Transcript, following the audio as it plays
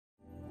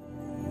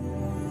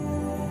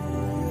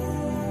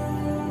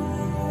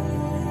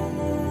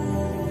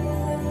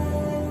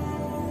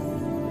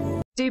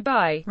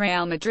Dubai.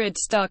 Real Madrid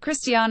star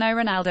Cristiano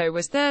Ronaldo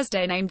was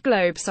Thursday named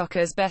Globe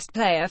Soccer's best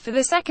player for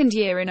the second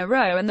year in a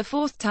row and the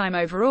fourth time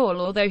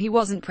overall, although he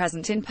wasn't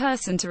present in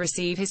person to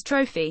receive his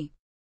trophy.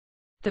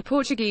 The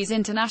Portuguese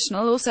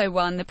international also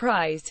won the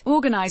prize,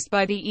 organized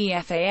by the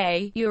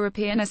EFAA,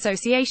 European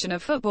Association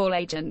of Football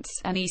Agents,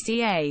 and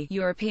ECA,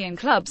 European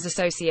Clubs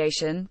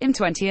Association. In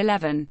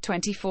 2011,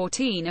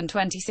 2014 and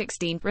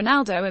 2016,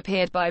 Ronaldo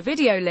appeared by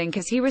video link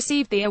as he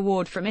received the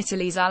award from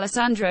Italy's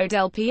Alessandro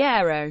Del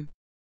Piero.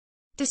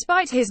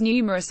 Despite his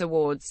numerous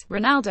awards,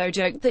 Ronaldo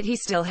joked that he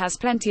still has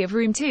plenty of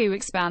room to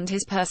expand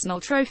his personal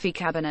trophy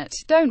cabinet.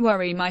 "Don't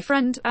worry, my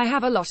friend, I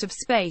have a lot of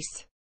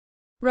space."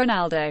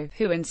 Ronaldo,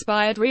 who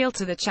inspired Real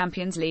to the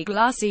Champions League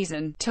last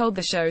season, told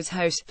the show's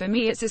host, "For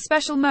me it's a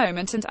special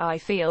moment and I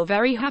feel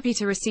very happy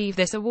to receive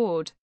this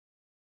award.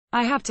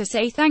 I have to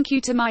say thank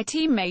you to my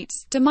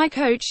teammates, to my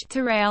coach,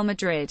 to Real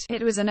Madrid.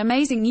 It was an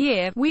amazing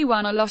year, we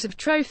won a lot of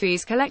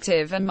trophies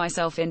collective and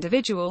myself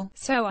individual,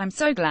 so I'm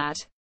so glad.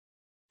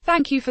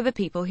 Thank you for the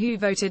people who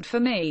voted for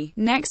me."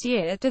 Next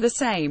year, to the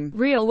same,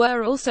 Real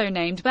were also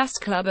named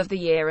Best Club of the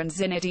Year and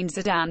Zinedine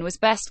Zidane was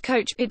Best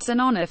Coach. "It's an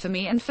honor for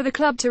me and for the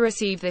club to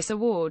receive this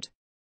award,"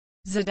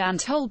 Zidane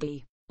told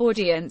the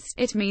audience.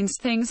 "It means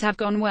things have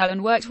gone well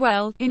and worked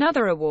well." In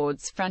other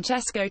awards,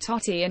 Francesco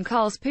Totti and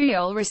Carles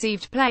Puyol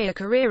received Player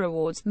Career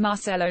Awards,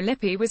 Marcelo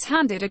Lippi was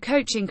handed a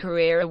Coaching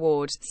Career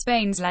Award,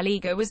 Spain's La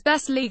Liga was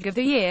Best League of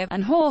the Year,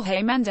 and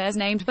Jorge Mendes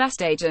named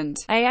Best Agent,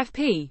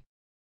 AFP.